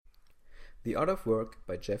The Art of Work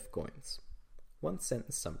by Jeff Goins. One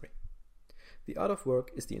sentence summary. The Art of Work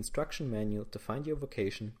is the instruction manual to find your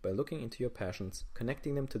vocation by looking into your passions,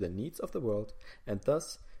 connecting them to the needs of the world, and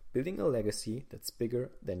thus building a legacy that's bigger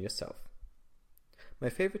than yourself. My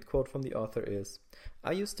favorite quote from the author is,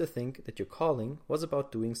 "I used to think that your calling was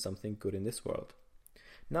about doing something good in this world.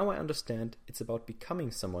 Now I understand it's about becoming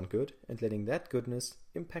someone good and letting that goodness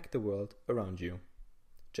impact the world around you."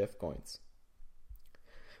 Jeff Goins.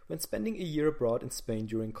 When spending a year abroad in Spain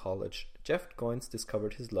during college, Jeff Goins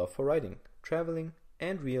discovered his love for writing, traveling,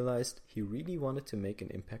 and realized he really wanted to make an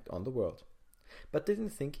impact on the world, but didn't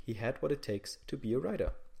think he had what it takes to be a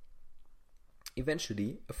writer.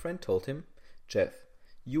 Eventually, a friend told him, "Jeff,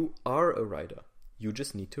 you are a writer. You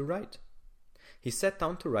just need to write." He sat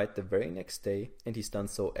down to write the very next day, and he's done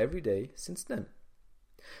so every day since then.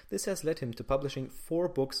 This has led him to publishing 4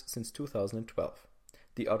 books since 2012.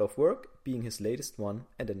 The Art of Work being his latest one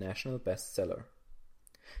and a national bestseller.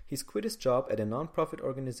 He's quit his job at a non-profit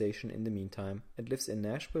organization in the meantime and lives in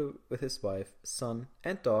Nashville with his wife, son,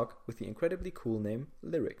 and dog with the incredibly cool name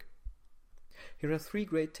Lyric. Here are 3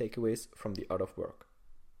 great takeaways from The Art of Work.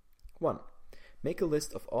 1. Make a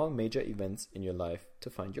list of all major events in your life to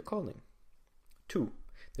find your calling. 2.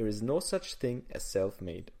 There is no such thing as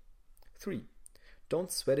self-made. 3.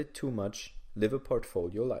 Don't sweat it too much. Live a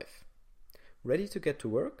portfolio life. Ready to get to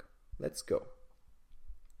work? Let's go.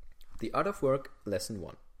 The Art of Work, Lesson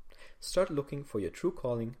 1. Start looking for your true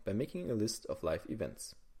calling by making a list of life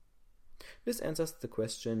events. This answers the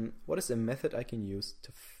question, what is a method I can use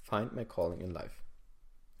to find my calling in life?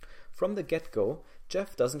 From the get-go,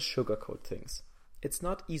 Jeff doesn't sugarcoat things. It's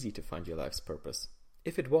not easy to find your life's purpose.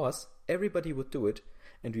 If it was, everybody would do it,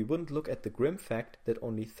 and we wouldn't look at the grim fact that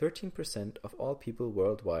only 13% of all people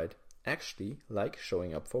worldwide actually like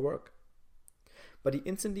showing up for work. But he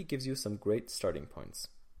instantly gives you some great starting points.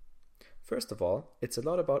 First of all, it's a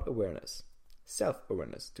lot about awareness.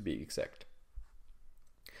 Self-awareness, to be exact.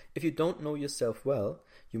 If you don't know yourself well,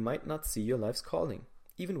 you might not see your life's calling,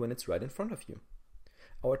 even when it's right in front of you.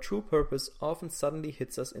 Our true purpose often suddenly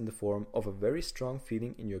hits us in the form of a very strong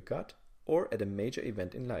feeling in your gut or at a major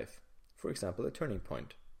event in life, for example, a turning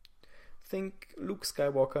point. Think Luke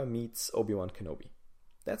Skywalker meets Obi-Wan Kenobi.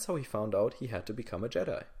 That's how he found out he had to become a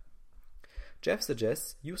Jedi. Jeff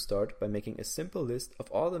suggests you start by making a simple list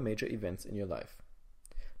of all the major events in your life.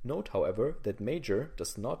 Note, however, that major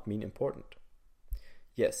does not mean important.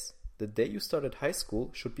 Yes, the day you started high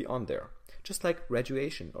school should be on there, just like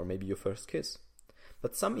graduation or maybe your first kiss.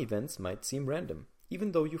 But some events might seem random,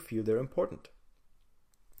 even though you feel they're important.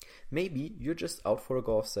 Maybe you're just out for a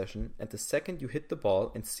golf session, and the second you hit the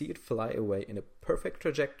ball and see it fly away in a perfect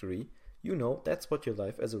trajectory, you know that's what your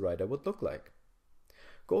life as a writer would look like.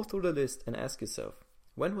 Go through the list and ask yourself,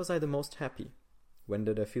 when was I the most happy? When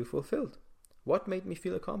did I feel fulfilled? What made me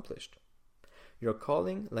feel accomplished? Your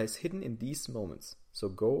calling lies hidden in these moments, so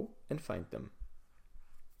go and find them.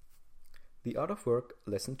 The Art of Work,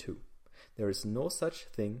 Lesson 2. There is no such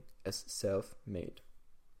thing as self-made.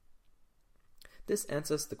 This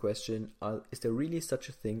answers the question, is there really such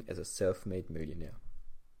a thing as a self-made millionaire?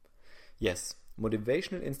 Yes,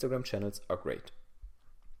 motivational Instagram channels are great.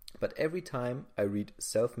 But every time I read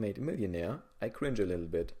self-made millionaire, I cringe a little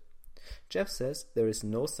bit. Jeff says there is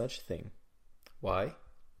no such thing. Why?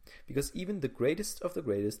 Because even the greatest of the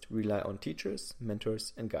greatest rely on teachers,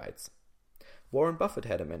 mentors, and guides. Warren Buffett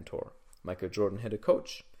had a mentor. Michael Jordan had a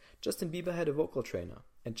coach. Justin Bieber had a vocal trainer.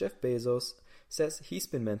 And Jeff Bezos says he's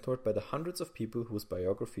been mentored by the hundreds of people whose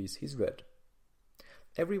biographies he's read.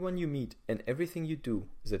 Everyone you meet and everything you do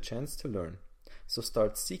is a chance to learn. So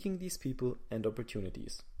start seeking these people and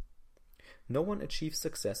opportunities. No one achieves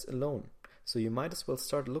success alone, so you might as well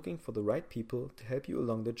start looking for the right people to help you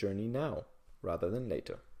along the journey now, rather than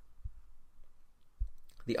later.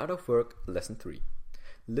 The Art of Work, Lesson 3.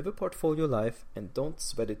 Live a portfolio life and don't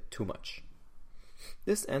sweat it too much.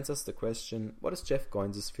 This answers the question, what is Jeff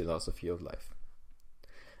Goins' philosophy of life?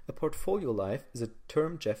 A portfolio life is a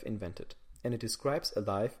term Jeff invented, and it describes a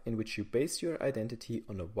life in which you base your identity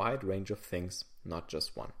on a wide range of things, not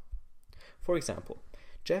just one. For example,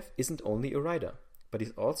 Jeff isn't only a writer, but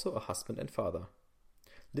he's also a husband and father.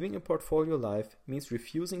 Living a portfolio life means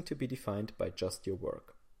refusing to be defined by just your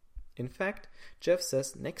work. In fact, Jeff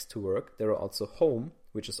says next to work there are also home,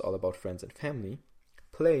 which is all about friends and family,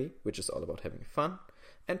 play, which is all about having fun,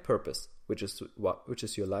 and purpose, which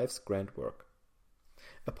is your life's grand work.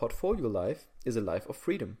 A portfolio life is a life of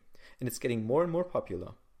freedom, and it's getting more and more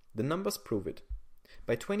popular. The numbers prove it.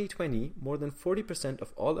 By 2020, more than 40%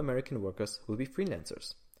 of all American workers will be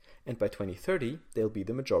freelancers, and by 2030, they'll be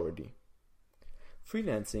the majority.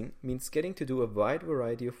 Freelancing means getting to do a wide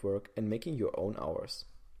variety of work and making your own hours.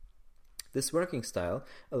 This working style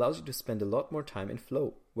allows you to spend a lot more time in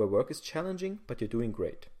flow, where work is challenging but you're doing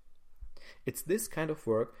great. It's this kind of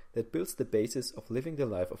work that builds the basis of living the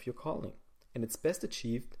life of your calling, and it's best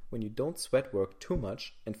achieved when you don't sweat work too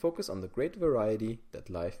much and focus on the great variety that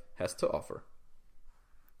life has to offer.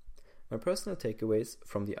 My personal takeaways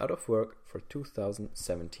from the Out of Work for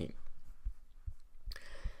 2017.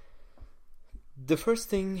 The first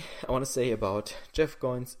thing I want to say about Jeff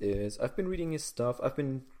Goins is I've been reading his stuff. I've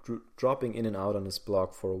been dropping in and out on his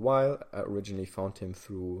blog for a while. I originally found him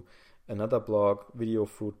through another blog, Video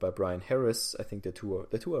Fruit by Brian Harris. I think the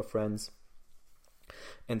two are friends.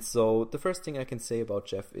 And so the first thing I can say about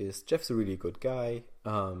Jeff is Jeff's a really good guy.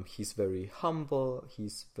 He's very humble.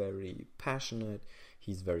 He's very passionate.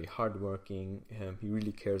 He's very hardworking. He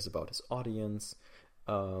really cares about his audience.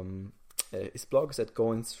 His blog is at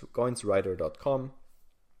goinswriter.com,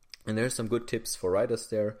 and there's some good tips for writers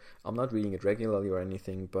there. I'm not reading it regularly or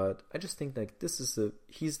anything, but I just think like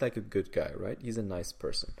he's like a good guy, right? He's a nice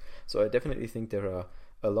person. So I definitely think there are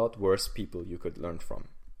a lot worse people you could learn from.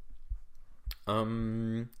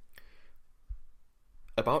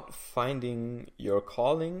 About finding your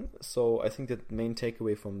calling, so I think the main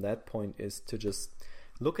takeaway from that point is to just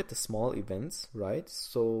look at the small events, right?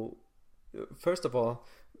 So first of all,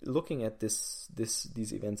 looking at these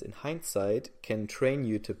events in hindsight can train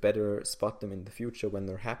you to better spot them in the future when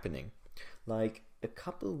they're happening. Like a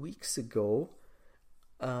couple weeks ago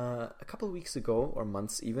or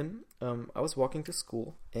months even, I was walking to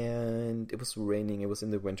school and it was raining. It was in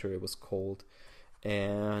the winter. It was cold,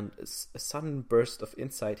 and a sudden burst of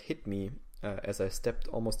insight hit me as I stepped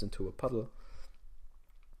almost into a puddle,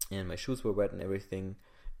 and my shoes were wet and everything.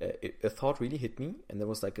 A thought really hit me, and there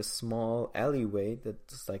was like a small alleyway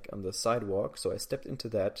that's like on the sidewalk, so I stepped into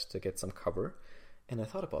that to get some cover, and I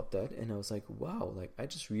thought about that, and I was like, wow, like I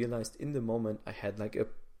just realized in the moment I had like a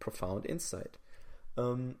profound insight.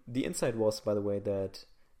 The insight was, by the way, that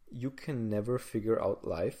you can never figure out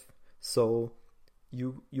life, so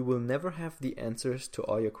you will never have the answers to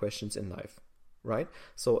all your questions in life, right?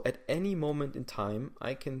 So at any moment in time,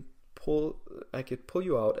 I could pull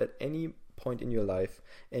you out at any point in your life,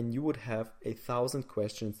 and you would have 1,000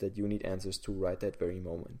 questions that you need answers to right that very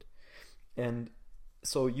moment. And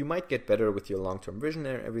so you might get better with your long-term vision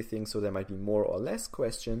and everything, so there might be more or less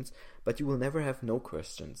questions, but you will never have no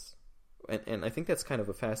questions. And I think that's kind of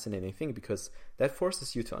a fascinating thing, because that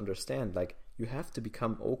forces you to understand, like, you have to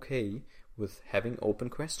become okay with having open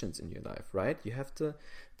questions in your life, right?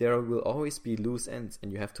 There will always be loose ends,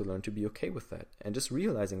 and you have to learn to be okay with that. And just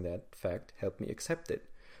realizing that fact helped me accept it.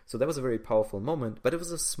 So that was a very powerful moment, but it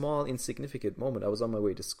was a small, insignificant moment. I was on my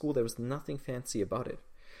way to school. There was nothing fancy about it.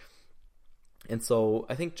 And so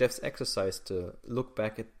I think Jeff's exercise to look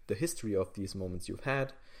back at the history of these moments you've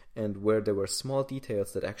had and where there were small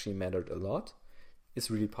details that actually mattered a lot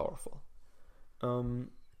is really powerful.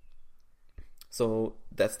 So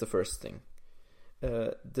that's the first thing.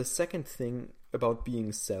 The second thing about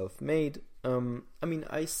being self-made,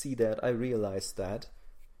 I see that, I realize that,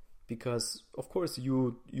 because of course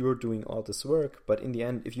you're doing all this work, but in the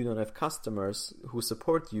end, if you don't have customers who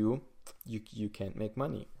support you, you can't make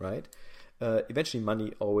money, right? Eventually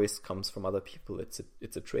money always comes from other people.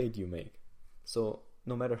 It's a trade you make. So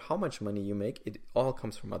no matter how much money you make, it all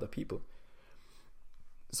comes from other people.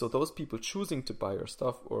 So those people choosing to buy your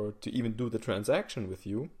stuff or to even do the transaction with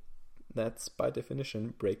you, that's by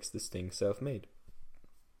definition breaks this thing self-made.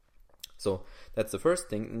 So that's the first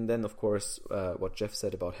thing. And then, of course, what Jeff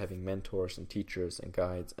said about having mentors and teachers and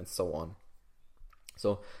guides and so on.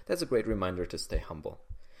 So that's a great reminder to stay humble.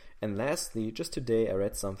 And lastly, just today I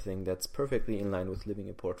read something that's perfectly in line with living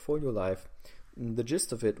a portfolio life. The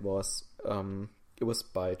gist of it was, it was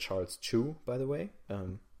by Charles Chu, by the way.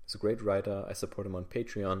 He's a great writer. I support him on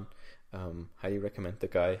Patreon. Highly recommend the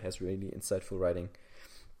guy. Has really insightful writing.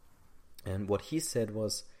 And what he said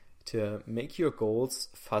was to make your goals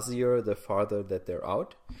fuzzier the farther that they're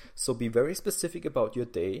out. So be very specific about your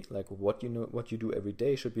day, like what you do every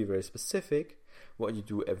day should be very specific. What you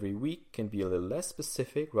do every week can be a little less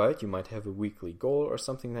specific, right? You might have a weekly goal or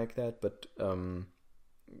something like that, but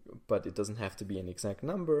it doesn't have to be an exact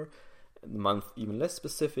number. The month even less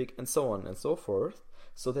specific, and so on and so forth,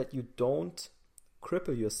 so that you don't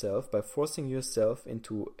cripple yourself by forcing yourself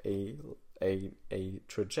into a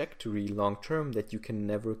trajectory long term that you can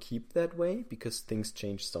never keep that way, because things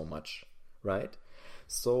change so much, right?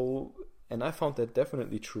 So, and I found that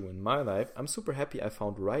definitely true in my life. I'm super happy I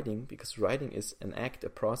found writing, because writing is an act, a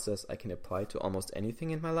process I can apply to almost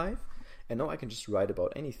anything in my life. And now I can just write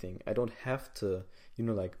about anything. I don't have to,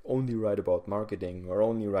 like only write about marketing or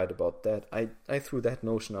only write about that. I threw that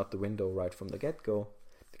notion out the window right from the get-go,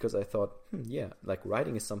 because I thought, yeah, like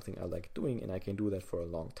writing is something I like doing and I can do that for a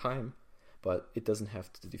long time, but it doesn't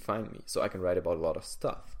have to define me. So I can write about a lot of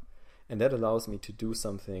stuff. And that allows me to do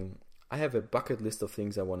something. I have a bucket list of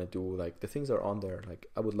things I want to do. Like the things are on there. Like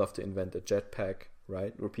I would love to invent a jetpack,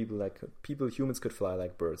 right? Where humans could fly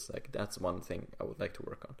like birds. Like that's one thing I would like to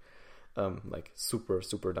work on. Like super,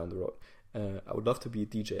 super down the road. I would love to be a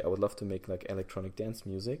DJ. I would love to make like electronic dance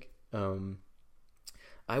music.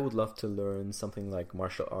 I would love to learn something like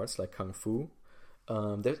martial arts, like Kung Fu.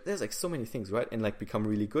 There's like so many things, right? And like become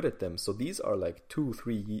really good at them. So these are like 2,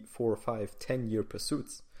 3, 4, 5, 10-year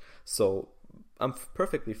pursuits. So I'm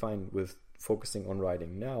perfectly fine with focusing on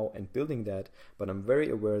writing now and building that, but I'm very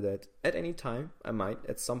aware that at any time I might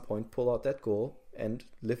at some point pull out that goal and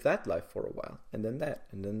live that life for a while, and then that,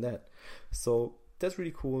 and then that. So that's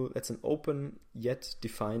really cool. That's an open yet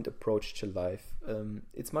defined approach to life.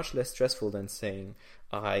 It's much less stressful than saying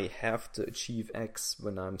I have to achieve X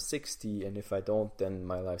when I'm 60, and if I don't, then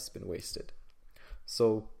my life's been wasted.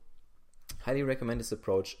 So highly recommend this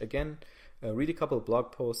approach. Again, read a couple of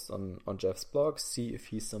blog posts on Jeff's blog, see if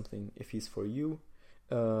he's for you.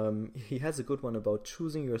 He has a good one about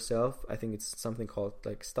choosing yourself. I think it's something called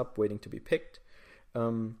like Stop Waiting to be Picked.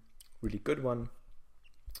 Really good one.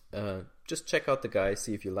 Just check out the guy,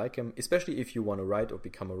 see if you like him, especially if you want to write or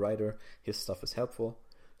become a writer. His stuff is helpful.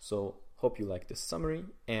 So hope you like this summary,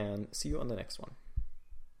 and see you on the next one.